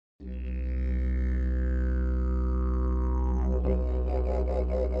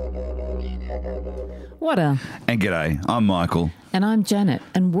Whata? And g'day, I'm Michael. And I'm Janet,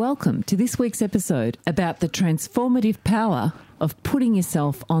 and welcome to this week's episode about the transformative power of putting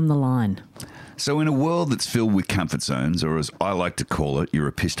yourself on the line. So in a world that's filled with comfort zones, or as I like to call it, your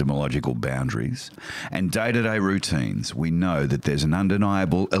epistemological boundaries, and day-to-day routines, we know that there's an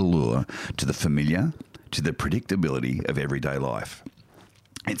undeniable allure to the familiar, to the predictability of everyday life.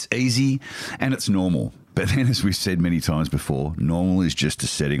 It's easy and it's normal, but then as we've said many times before, normal is just a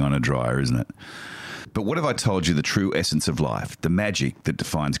setting on a dryer, isn't it? But what if I told you the true essence of life, the magic that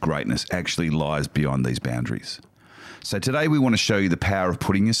defines greatness, actually lies beyond these boundaries? So today we want to show you the power of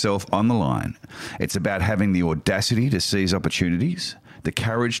putting yourself on the line. It's about having the audacity to seize opportunities, the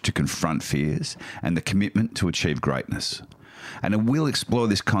courage to confront fears, and the commitment to achieve greatness. And we'll explore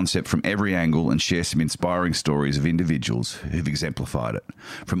this concept from every angle and share some inspiring stories of individuals who've exemplified it,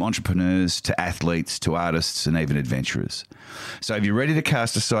 from entrepreneurs to athletes to artists and even adventurers. So if you're ready to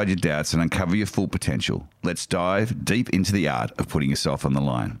cast aside your doubts and uncover your full potential, let's dive deep into the art of putting yourself on the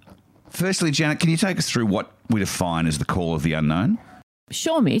line. Firstly, Janet, can you take us through what we define as the call of the unknown?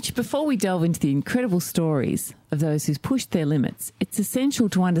 Sure, Mitch. Before we delve into the incredible stories of those who've pushed their limits, it's essential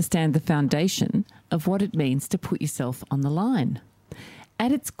to understand the foundation of what it means to put yourself on the line.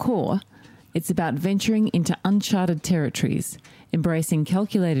 At its core, it's about venturing into uncharted territories, embracing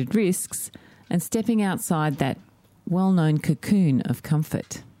calculated risks, and stepping outside that well-known cocoon of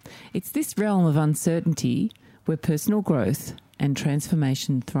comfort. It's this realm of uncertainty where personal growth and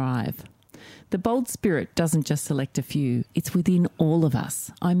transformation thrive. The bold spirit doesn't just select a few, it's within all of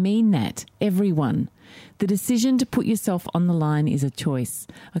us. I mean that, everyone. The decision to put yourself on the line is a choice,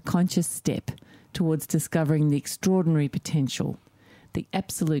 a conscious step towards discovering the extraordinary potential, the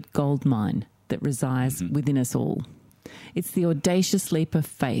absolute goldmine that resides within us all. It's the audacious leap of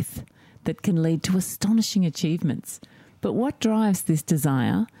faith that can lead to astonishing achievements. But what drives this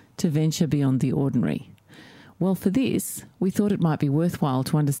desire to venture beyond the ordinary? Well, for this, we thought it might be worthwhile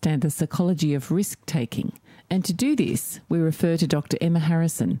to understand the psychology of risk-taking. And to do this, we refer to Dr. Emma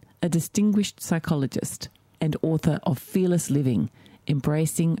Harrison, a distinguished psychologist and author of Fearless Living,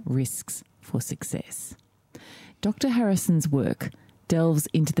 Embracing Risks for Success. Dr. Harrison's work delves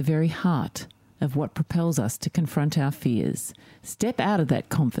into the very heart of what propels us to confront our fears, step out of that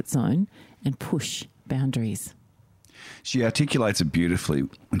comfort zone, and push boundaries. She articulates it beautifully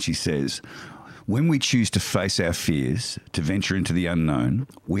when she says, when we choose to face our fears, to venture into the unknown,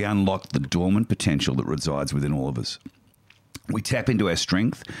 we unlock the dormant potential that resides within all of us. We tap into our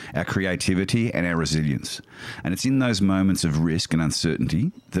strength, our creativity, and our resilience. And it's in those moments of risk and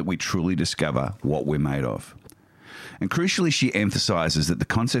uncertainty that we truly discover what we're made of. And crucially, she emphasises that the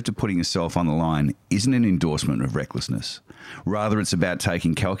concept of putting yourself on the line isn't an endorsement of recklessness. Rather, it's about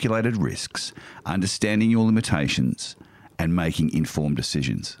taking calculated risks, understanding your limitations, and making informed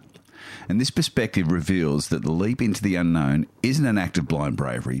decisions. And this perspective reveals that the leap into the unknown isn't an act of blind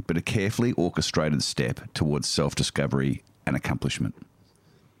bravery, but a carefully orchestrated step towards self-discovery and accomplishment.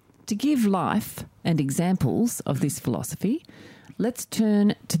 To give life and examples of this philosophy, let's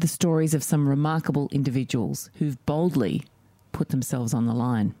turn to the stories of some remarkable individuals who've boldly put themselves on the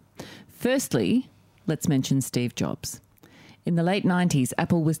line. Firstly, let's mention Steve Jobs. In the late 90s,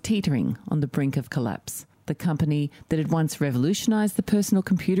 Apple was teetering on the brink of collapse. The company that had once revolutionised the personal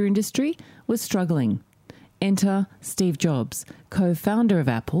computer industry was struggling. Enter Steve Jobs, co-founder of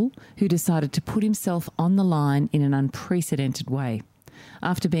Apple, who decided to put himself on the line in an unprecedented way.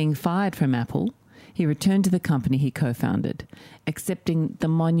 After being fired from Apple, he returned to the company he co-founded, accepting the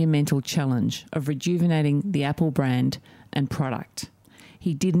monumental challenge of rejuvenating the Apple brand and product.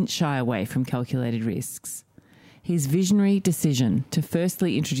 He didn't shy away from calculated risks. His visionary decision to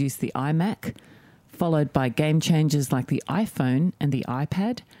firstly introduce the iMac, followed by game changers like the iPhone and the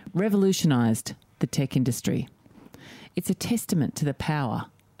iPad, revolutionised the tech industry. It's a testament to the power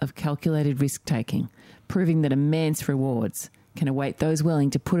of calculated risk-taking, proving that immense rewards can await those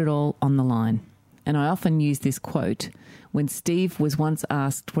willing to put it all on the line. And I often use this quote when Steve was once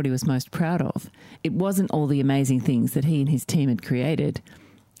asked what he was most proud of. It wasn't all the amazing things that he and his team had created.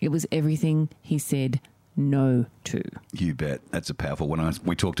 It was everything he said no to. You bet. That's a powerful one.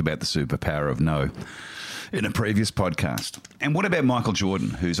 We talked about the superpower of no in a previous podcast. And what about Michael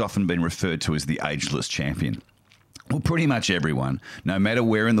Jordan, who's often been referred to as the ageless champion? Well, pretty much everyone, no matter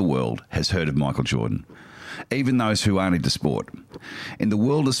where in the world, has heard of Michael Jordan, even those who aren't into sport. In the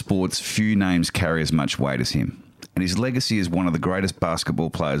world of sports, few names carry as much weight as him, and his legacy as one of the greatest basketball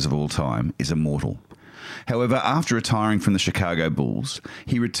players of all time is immortal. However, after retiring from the Chicago Bulls,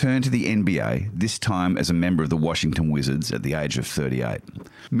 he returned to the NBA, this time as a member of the Washington Wizards at the age of 38.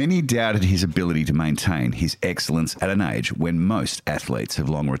 Many doubted his ability to maintain his excellence at an age when most athletes have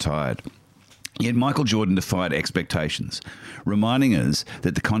long retired. Yet Michael Jordan defied expectations, reminding us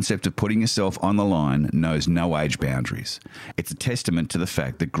that the concept of putting yourself on the line knows no age boundaries. It's a testament to the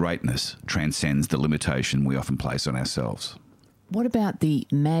fact that greatness transcends the limitation we often place on ourselves. What about the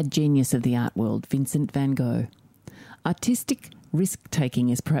mad genius of the art world, Vincent van Gogh? Artistic risk-taking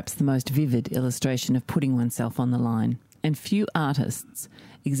is perhaps the most vivid illustration of putting oneself on the line, and few artists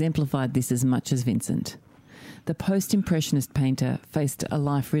exemplified this as much as Vincent. The post-impressionist painter faced a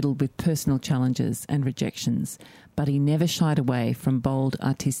life riddled with personal challenges and rejections, but he never shied away from bold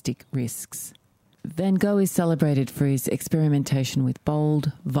artistic risks. Van Gogh is celebrated for his experimentation with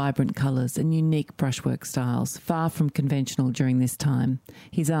bold, vibrant colours and unique brushwork styles, far from conventional during this time.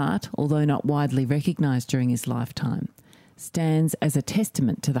 His art, although not widely recognised during his lifetime, stands as a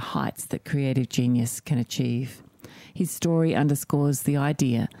testament to the heights that creative genius can achieve. His story underscores the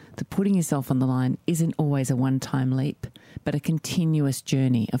idea that putting yourself on the line isn't always a one-time leap, but a continuous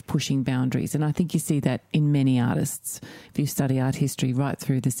journey of pushing boundaries. And I think you see that in many artists. If you study art history right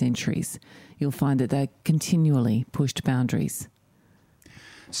through the centuries, you'll find that they continually pushed boundaries.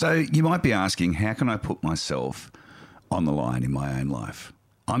 So you might be asking, how can I put myself on the line in my own life?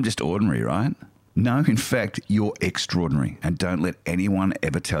 I'm just ordinary, right? No, in fact, you're extraordinary, and don't let anyone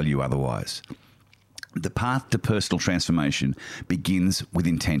ever tell you otherwise. The path to personal transformation begins with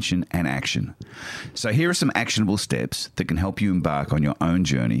intention and action. So here are some actionable steps that can help you embark on your own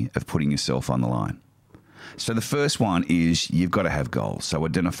journey of putting yourself on the line. So the first one is you've got to have goals. So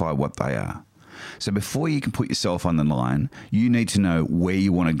identify what they are. So before you can put yourself on the line, you need to know where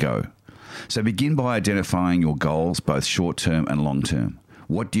you want to go. So begin by identifying your goals, both short-term and long-term.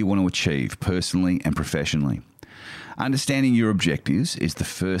 What do you want to achieve personally and professionally? Understanding your objectives is the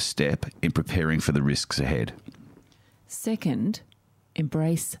first step in preparing for the risks ahead. Second,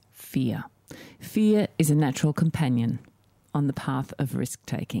 embrace fear. Fear is a natural companion on the path of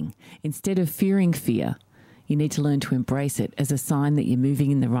risk-taking. Instead of fearing fear, you need to learn to embrace it as a sign that you're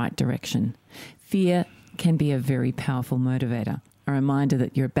moving in the right direction. Fear can be a very powerful motivator, a reminder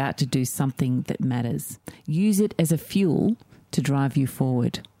that you're about to do something that matters. Use it as a fuel to drive you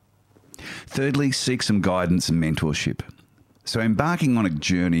forward. Thirdly, seek some guidance and mentorship. So embarking on a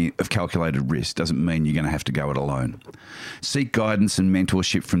journey of calculated risk doesn't mean you're going to have to go it alone. Seek guidance and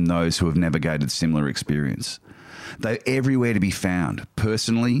mentorship from those who have navigated similar experience. They're everywhere to be found,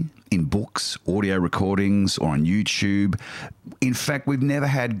 personally, in books, audio recordings, or on YouTube. In fact, we've never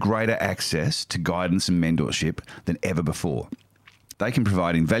had greater access to guidance and mentorship than ever before. They can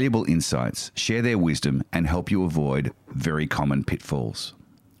provide invaluable insights, share their wisdom, and help you avoid very common pitfalls.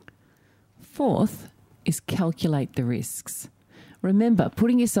 Fourth is calculate the risks. Remember,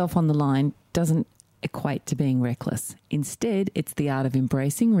 putting yourself on the line doesn't equate to being reckless. Instead, it's the art of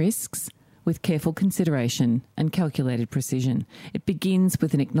embracing risks with careful consideration and calculated precision. It begins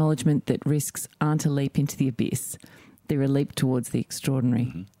with an acknowledgement that risks aren't a leap into the abyss. They're a leap towards the extraordinary.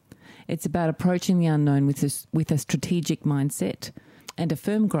 Mm-hmm. It's about approaching the unknown with a strategic mindset and a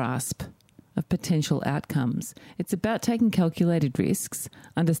firm grasp of potential outcomes. It's about taking calculated risks,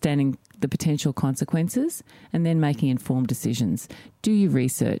 understanding the potential consequences, and then making informed decisions. Do your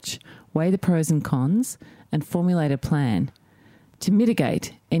research, weigh the pros and cons, and formulate a plan to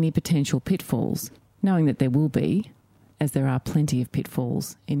mitigate any potential pitfalls, knowing that there will be, as there are plenty of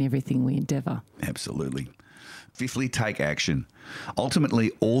pitfalls in everything we endeavour. Absolutely. Fifthly, take action.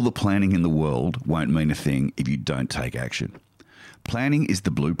 Ultimately, all the planning in the world won't mean a thing if you don't take action. Planning is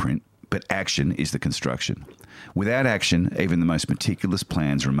the blueprint, but action is the construction. Without action, even the most meticulous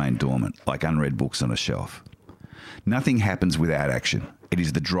plans remain dormant, like unread books on a shelf. Nothing happens without action. It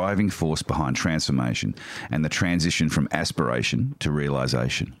is the driving force behind transformation and the transition from aspiration to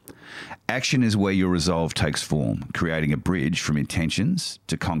realisation. Action is where your resolve takes form, creating a bridge from intentions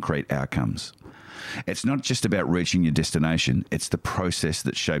to concrete outcomes. It's not just about reaching your destination, it's the process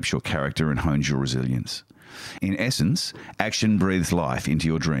that shapes your character and hones your resilience. In essence, action breathes life into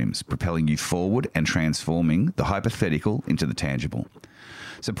your dreams, propelling you forward and transforming the hypothetical into the tangible.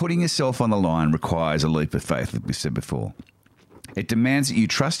 So putting yourself on the line requires a leap of faith, like we said before. It demands that you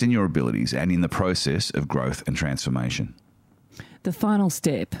trust in your abilities and in the process of growth and transformation. The final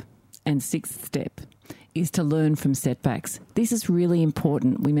step, and sixth step, is to learn from setbacks. This is really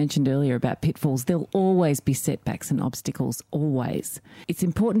important. We mentioned earlier about pitfalls. There'll always be setbacks and obstacles, always. It's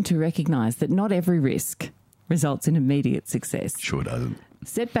important to recognise that not every risk results in immediate success. Sure doesn't.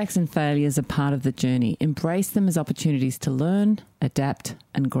 Setbacks and failures are part of the journey. Embrace them as opportunities to learn, adapt,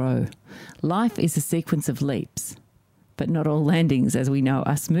 and grow. Life is a sequence of leaps, but not all landings, as we know,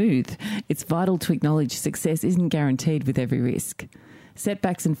 are smooth. It's vital to acknowledge success isn't guaranteed with every risk.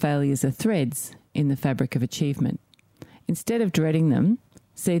 Setbacks and failures are threads in the fabric of achievement. Instead of dreading them,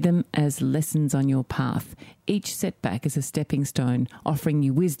 see them as lessons on your path. Each setback is a stepping stone, offering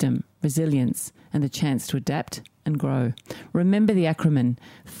you wisdom, resilience, and the chance to adapt and grow. Remember the acronym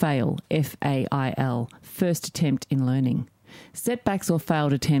FAIL, F-A-I-L, first attempt in learning. Setbacks or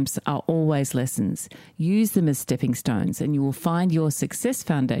failed attempts are always lessons. Use them as stepping stones, and you will find your success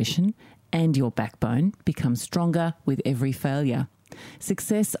foundation and your backbone become stronger with every failure.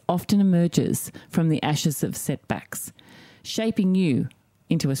 Success often emerges from the ashes of setbacks, shaping you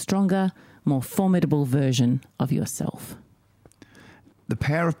into a stronger, more formidable version of yourself. The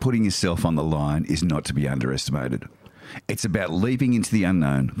power of putting yourself on the line is not to be underestimated. It's about leaping into the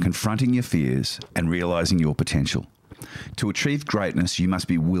unknown, confronting your fears, and realising your potential. To achieve greatness, you must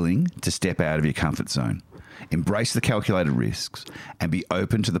be willing to step out of your comfort zone, embrace the calculated risks, and be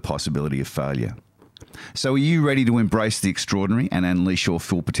open to the possibility of failure. So are you ready to embrace the extraordinary and unleash your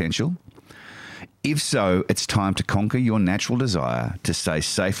full potential? If so, it's time to conquer your natural desire to stay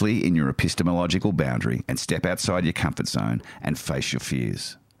safely in your epistemological boundary and step outside your comfort zone and face your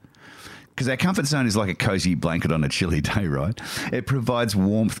fears. Because our comfort zone is like a cozy blanket on a chilly day, right? It provides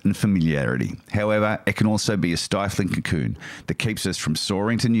warmth and familiarity. However, it can also be a stifling cocoon that keeps us from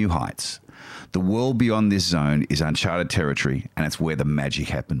soaring to new heights. The world beyond this zone is uncharted territory, and it's where the magic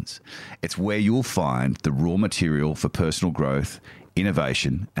happens. It's where you'll find the raw material for personal growth,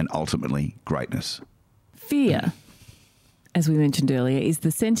 innovation, and ultimately greatness. Fear, as we mentioned earlier, is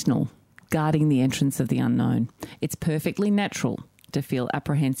the sentinel guarding the entrance of the unknown. It's perfectly natural to feel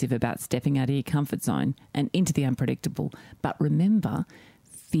apprehensive about stepping out of your comfort zone and into the unpredictable. But remember,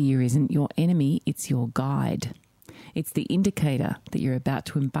 fear isn't your enemy, it's your guide. It's the indicator that you're about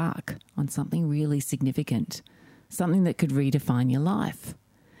to embark on something really significant, something that could redefine your life.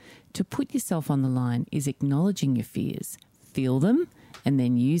 To put yourself on the line is acknowledging your fears, feel them, and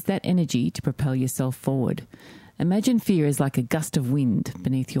then use that energy to propel yourself forward. Imagine fear as like a gust of wind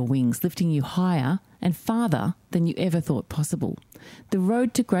beneath your wings, lifting you higher and farther than you ever thought possible. The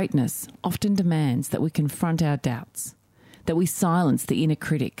road to greatness often demands that we confront our doubts, that we silence the inner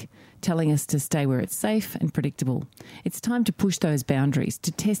critic, telling us to stay where it's safe and predictable. It's time to push those boundaries,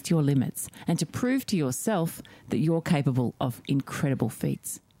 to test your limits, and to prove to yourself that you're capable of incredible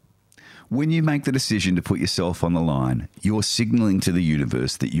feats. When you make the decision to put yourself on the line, you're signalling to the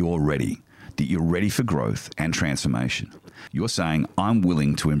universe that you're ready for growth and transformation. You're saying, I'm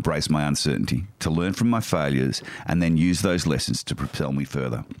willing to embrace my uncertainty, to learn from my failures, and then use those lessons to propel me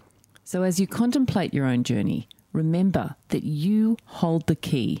further. So as you contemplate your own journey, remember that you hold the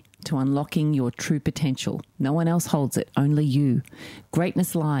key to unlocking your true potential. No one else holds it, only you.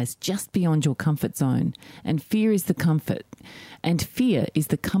 Greatness lies just beyond your comfort zone, and fear is the compass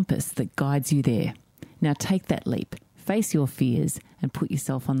that guides you there. Now take that leap, face your fears, and put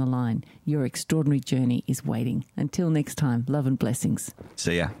yourself on the line. Your extraordinary journey is waiting. Until next time, love and blessings.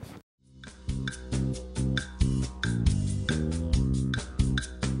 See ya.